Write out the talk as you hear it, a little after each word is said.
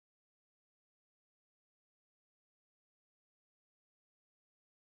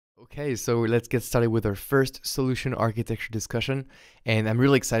Okay, so let's get started with our first solution architecture discussion. And I'm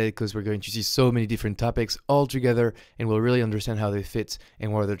really excited because we're going to see so many different topics all together, and we'll really understand how they fit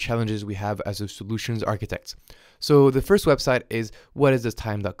and what are the challenges we have as a solutions architect. So the first website is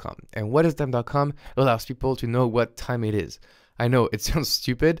whatistime.com. And whatistime.com allows people to know what time it is. I know it sounds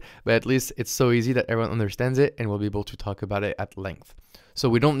stupid, but at least it's so easy that everyone understands it and we'll be able to talk about it at length. So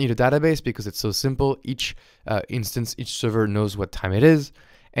we don't need a database because it's so simple. Each instance, each server knows what time it is.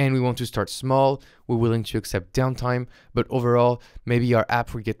 And we want to start small. We're willing to accept downtime, but overall, maybe our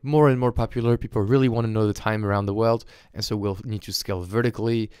app will get more and more popular. People really want to know the time around the world. And so we'll need to scale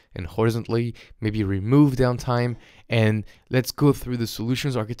vertically and horizontally, maybe remove downtime. And let's go through the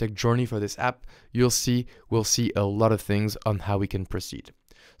solutions architect journey for this app. We'll see a lot of things on how we can proceed.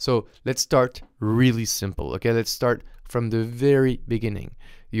 So let's start really simple. Okay, let's start from the very beginning.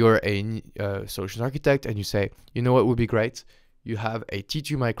 You're a solutions architect and you say, you know what would be great? You have a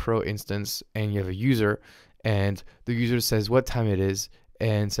T2 micro instance and you have a user, and the user says what time it is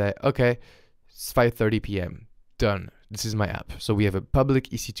and say, okay, it's 5:30 p.m. Done. This is my app. So we have a public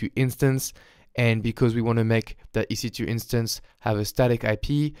EC2 instance, and because we want to make that EC2 instance have a static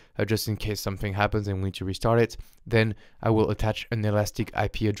IP, just in case something happens and we need to restart it, then I will attach an elastic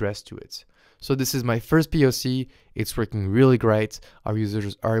IP address to it. So this is my first POC. It's working really great. Our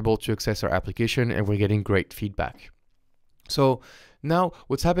users are able to access our application and we're getting great feedback. So now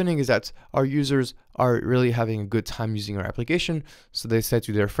what's happening is that our users are really having a good time using our application. So they said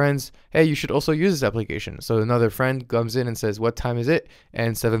to their friends, hey, you should also use this application. So another friend comes in and says, what time is it?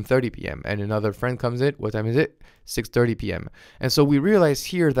 And 7:30 p.m. And another friend comes in, what time is it? 6:30 p.m. And so we realize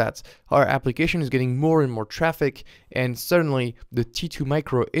here that our application is getting more and more traffic, and suddenly the T2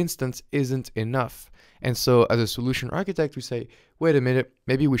 micro instance isn't enough. And so as a solution architect, we say, wait a minute,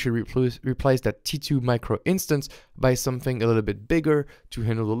 maybe we should replace that T2 micro instance by something a little bit bigger to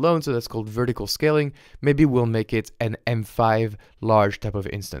handle the load. So that's called vertical scaling. Maybe we'll make it an M5 large type of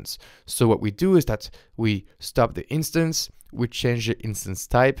instance. So what we do is that we stop the instance, we change the instance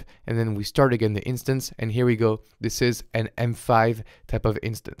type, and then we start again the instance. And here we go. This is an M5 type of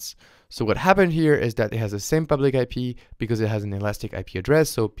instance. So what happened here is that it has the same public IP because it has an elastic IP address.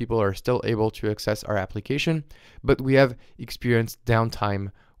 So people are still able to access our application, but we have experienced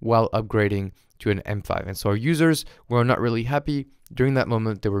downtime while upgrading to an M5. And so our users were not really happy. During that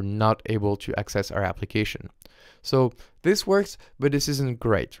moment, they were not able to access our application. So this works, but this isn't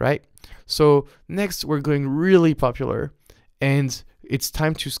great, right? So next, we're going really popular, and it's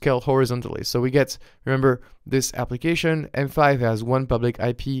time to scale horizontally. So we get, remember, this application, M5 has one public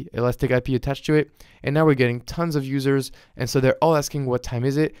IP, elastic IP attached to it, and now we're getting tons of users, and so they're all asking what time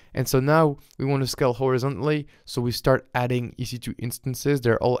is it, and so now we want to scale horizontally, so we start adding EC2 instances.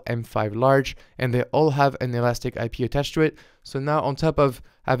 They're all M5 large, and they all have an elastic IP attached to it. So now on top of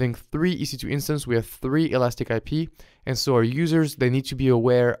having 3 EC2 instances, we have 3 elastic IP, and so our users, they need to be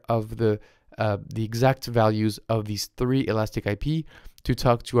aware of the exact values of these 3 elastic IP to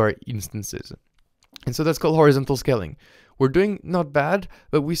talk to our instances. And so that's called horizontal scaling. We're doing not bad,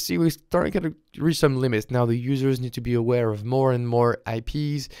 but we see we're starting to reach some limits. Now the users need to be aware of more and more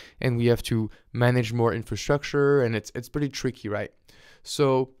IPs, and we have to manage more infrastructure, and it's pretty tricky, right?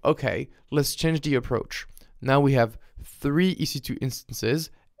 So, okay, let's change the approach. Now we have 3 EC2 instances,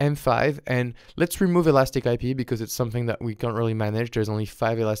 M5, and let's remove elastic IP because it's something that we can't really manage. There's only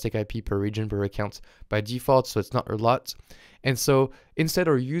 5 elastic IP per region per account by default, so it's not a lot. And so instead,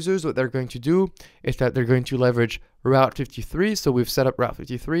 our users, what they're going to do is that they're going to leverage Route 53. So we've set up Route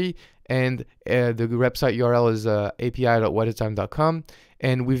 53, and the website URL is api.whatistime.com,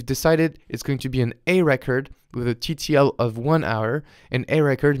 and we've decided it's going to be an A record with a TTL of 1 hour. An A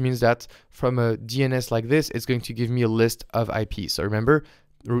record means that from a DNS like this, it's going to give me a list of IPs. So remember,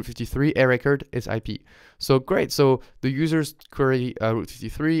 Route 53 A record is IP. So great. So the users query Route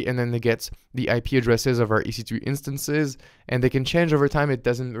 53, and then they get the IP addresses of our EC2 instances, and they can change over time. It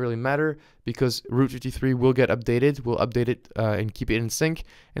doesn't really matter because Route 53 will get updated. We'll update it and keep it in sync.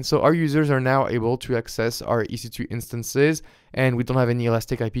 And so our users are now able to access our EC2 instances, and we don't have any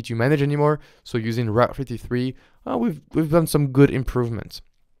elastic IP to manage anymore. So using Route 53, we've done some good improvements.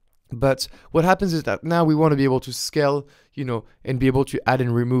 But what happens is that now we want to be able to scale, and be able to add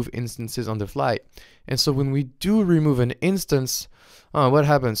and remove instances on the fly. And so when we do remove an instance, what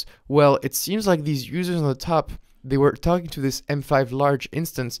happens? Well, it seems like these users on the top, they were talking to this M5 large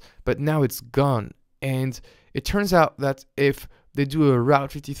instance, but now it's gone. And it turns out that if they do a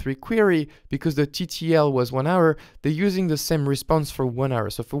Route 53 query, because the TTL was 1 hour, they're using the same response for 1 hour.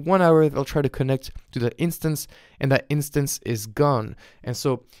 So for 1 hour, they'll try to connect to that instance, and that instance is gone. And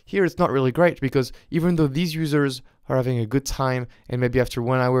so here it's not really great, because even though these users are having a good time, and maybe after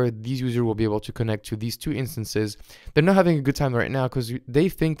 1 hour, these users will be able to connect to these two instances. They're not having a good time right now because they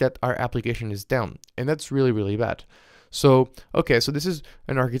think that our application is down, and that's really, really bad. So, okay, so this is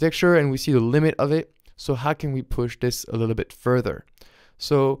an architecture and we see the limit of it. So how can we push this a little bit further?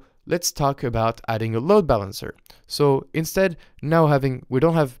 So let's talk about adding a load balancer. So instead, now we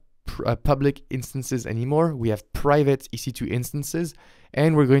don't have public instances anymore. We have private EC2 instances,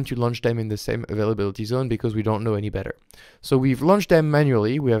 and we're going to launch them in the same availability zone because we don't know any better. So we've launched them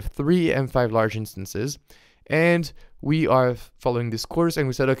manually. We have 3 M5 large instances, and we are following this course, and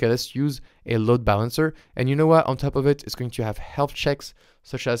we said, okay, let's use a load balancer. And you know what? On top of it, it's going to have health checks,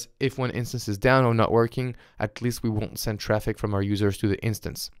 such as if one instance is down or not working, at least we won't send traffic from our users to the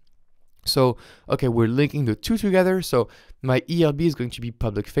instance. So, okay, we're linking the two together. So my ELB is going to be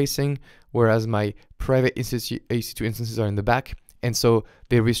public facing, whereas my private EC2 instances are in the back. And so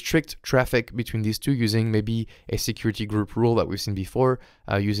they restrict traffic between these two using maybe a security group rule that we've seen before,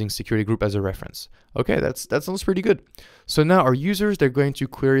 using security group as a reference. Okay, that sounds pretty good. So now our users, they're going to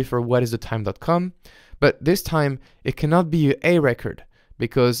query for whatisTheTime.com, but this time it cannot be a record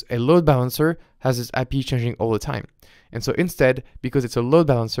because a load balancer has its IP changing all the time. And so instead, because it's a load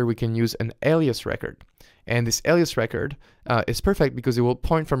balancer, we can use an alias record. And this alias record is perfect because it will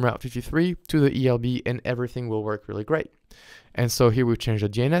point from Route 53 to the ELB and everything will work really great. And so here we've changed the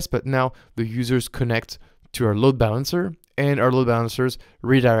DNS, but now the users connect to our load balancer, and our load balancers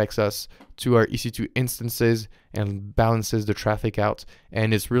redirects us to our EC2 instances and balances the traffic out.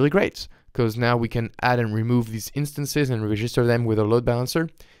 And it's really great because now we can add and remove these instances and register them with our load balancer,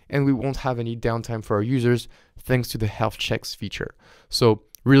 and we won't have any downtime for our users thanks to the health checks feature. So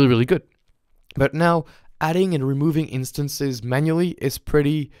really, really good. But now adding and removing instances manually is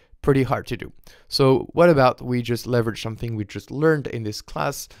pretty hard to do. So what about we just leverage something we just learned in this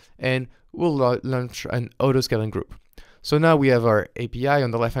class, and we'll launch an auto-scaling group. So now we have our API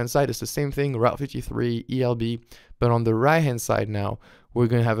on the left-hand side. It's the same thing, Route 53, ELB, but on the right-hand side now, we're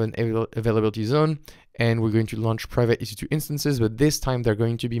going to have an availability zone, and we're going to launch private EC2 instances, but this time they're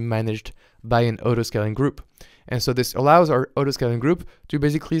going to be managed by an auto-scaling group. And so this allows our auto-scaling group to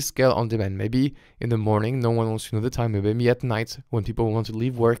basically scale on demand. Maybe in the morning, no one wants to know the time. Maybe at night, when people want to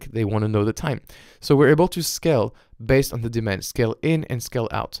leave work, they want to know the time. So we're able to scale based on the demand, scale in and scale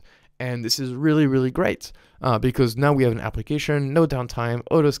out. And this is really, really great because now we have an application, no downtime,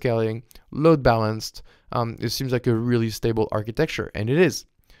 auto-scaling, load balanced. It seems like a really stable architecture, and it is.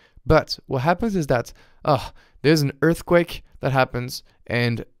 But what happens is that there's an earthquake that happens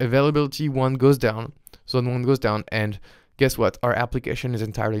and availability 1 goes down. Zone 1 goes down, and guess what? Our application is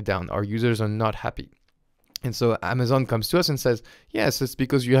entirely down. Our users are not happy. And so Amazon comes to us and says, yes, it's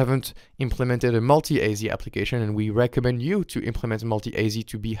because you haven't implemented a multi-AZ application, and we recommend you to implement multi-AZ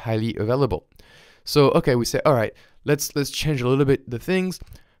to be highly available. So, okay, we say, all right, let's change a little bit the things.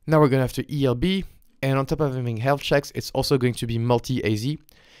 Now we're going to have to ELB, and on top of having health checks, it's also going to be multi-AZ,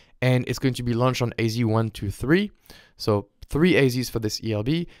 and it's going to be launched on AZ 1, 2, 3. So 3 AZs for this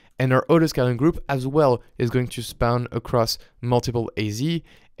ELB, and our auto-scaling group as well is going to span across multiple AZ,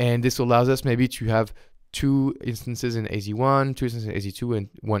 and this allows us maybe to have 2 instances in AZ1, 2 instances in AZ2, and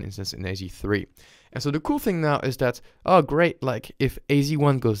 1 instance in AZ3. And so the cool thing now is that, oh great, like if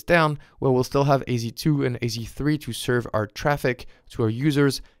AZ1 goes down, well, we'll still have AZ2 and AZ3 to serve our traffic to our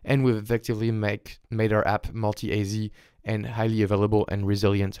users, and we've effectively made our app multi-AZ and highly available and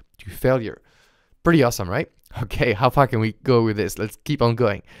resilient to failure. Pretty awesome, right? Okay, how far can we go with this? Let's keep on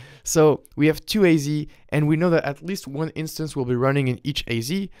going. So we have 2 AZ, and we know that at least 1 instance will be running in each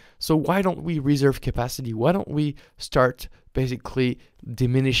AZ. So why don't we reserve capacity? Why don't we start basically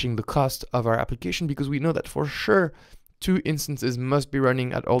diminishing the cost of our application? Because we know that for sure 2 instances must be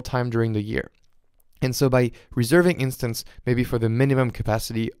running at all time during the year. And so by reserving instance, maybe for the minimum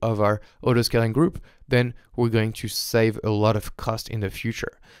capacity of our auto-scaling group, then we're going to save a lot of cost in the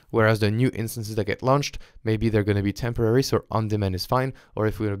future. Whereas the new instances that get launched, maybe they're going to be temporary, so on-demand is fine. Or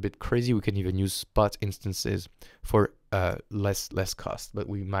if we're a bit crazy, we can even use spot instances for less cost, but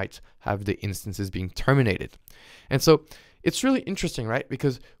we might have the instances being terminated. And so it's really interesting, right?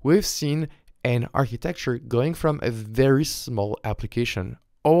 Because we've seen an architecture going from a very small application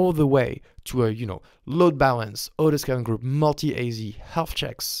all the way to a, load balance, auto-scaling group, multi-AZ, health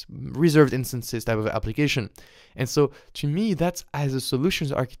checks, reserved instances type of application. And so to me, that's, as a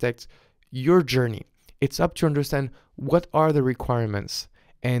solutions architect, your journey. It's up to understand what are the requirements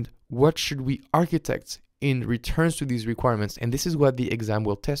and what should we architect in returns to these requirements. And this is what the exam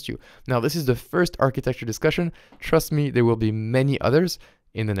will test you. Now, this is the first architecture discussion. Trust me, there will be many others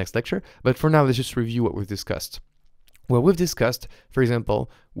in the next lecture. But for now, let's just review what we've discussed. Well, we've discussed, for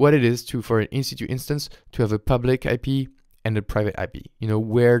example, what it is to, for an EC2 instance, to have a public IP and a private IP.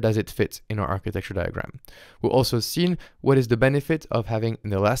 Where does it fit in our architecture diagram? We've also seen what is the benefit of having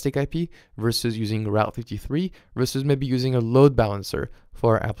an elastic IP versus using Route 53 versus maybe using a load balancer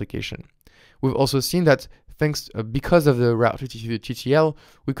for our application. We've also seen that because of the Route 53 TTL,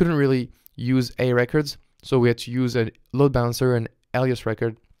 we couldn't really use A records, so we had to use a load balancer and alias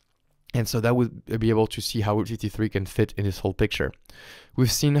record. And so that would be able to see how Route 53 can fit in this whole picture.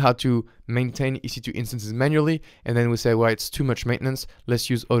 We've seen how to maintain EC2 instances manually, and then we say, well, it's too much maintenance, let's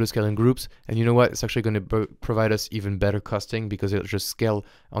use autoscaling groups. And you know what? It's actually going to provide us even better costing because it'll just scale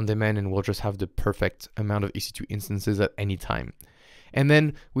on demand and we'll just have the perfect amount of EC2 instances at any time. And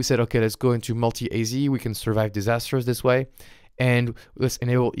then we said, okay, let's go into multi-AZ. We can survive disasters this way. And let's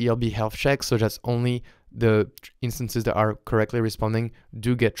enable ELB health checks so that only the instances that are correctly responding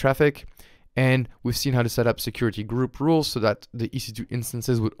do get traffic. And we've seen how to set up security group rules so that the EC2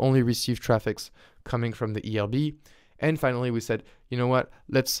 instances would only receive traffics coming from the ELB. And finally, we said, you know what,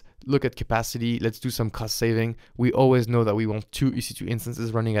 let's look at capacity. Let's do some cost saving. We always know that we want 2 EC2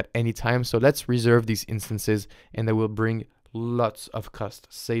 instances running at any time. So let's reserve these instances and that will bring lots of cost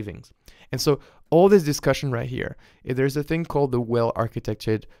savings. And so all this discussion right here, there's a thing called the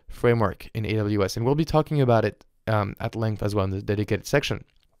well-architected framework in AWS, and we'll be talking about it at length as well in the dedicated section.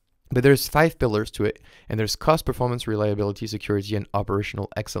 But there's 5 pillars to it, and there's cost, performance, reliability, security, and operational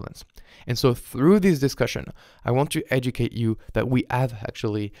excellence. And so through this discussion, I want to educate you that we have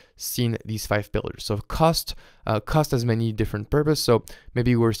actually seen these 5 pillars. So cost has many different purposes. So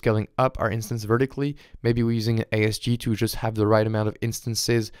maybe we're scaling up our instance vertically. Maybe we're using an ASG to just have the right amount of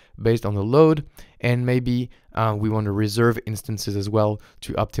instances based on the load. And maybe we want to reserve instances as well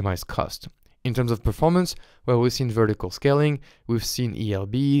to optimize cost. In terms of performance, well, we've seen vertical scaling, we've seen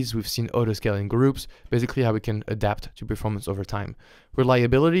ELBs, we've seen auto-scaling groups, basically how we can adapt to performance over time.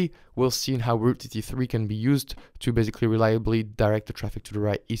 Reliability, we've seen how Route 53 can be used to basically reliably direct the traffic to the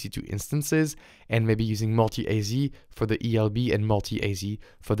right EC2 instances, and maybe using multi-AZ for the ELB and multi-AZ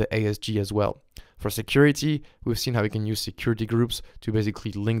for the ASG as well. For security, we've seen how we can use security groups to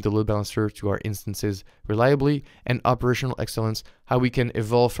basically link the load balancer to our instances reliably, and operational excellence, how we can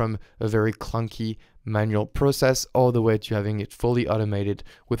evolve from a very clunky manual process all the way to having it fully automated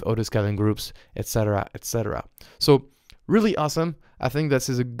with auto-scaling groups, etc., etc. So really awesome. I think this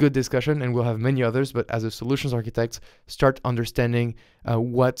is a good discussion and we'll have many others, but as a solutions architect, start understanding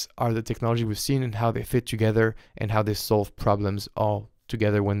what are the technology we've seen and how they fit together and how they solve problems all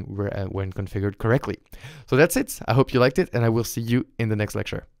together when configured correctly. So that's it. I hope you liked it and I will see you in the next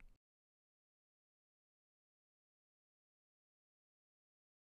lecture.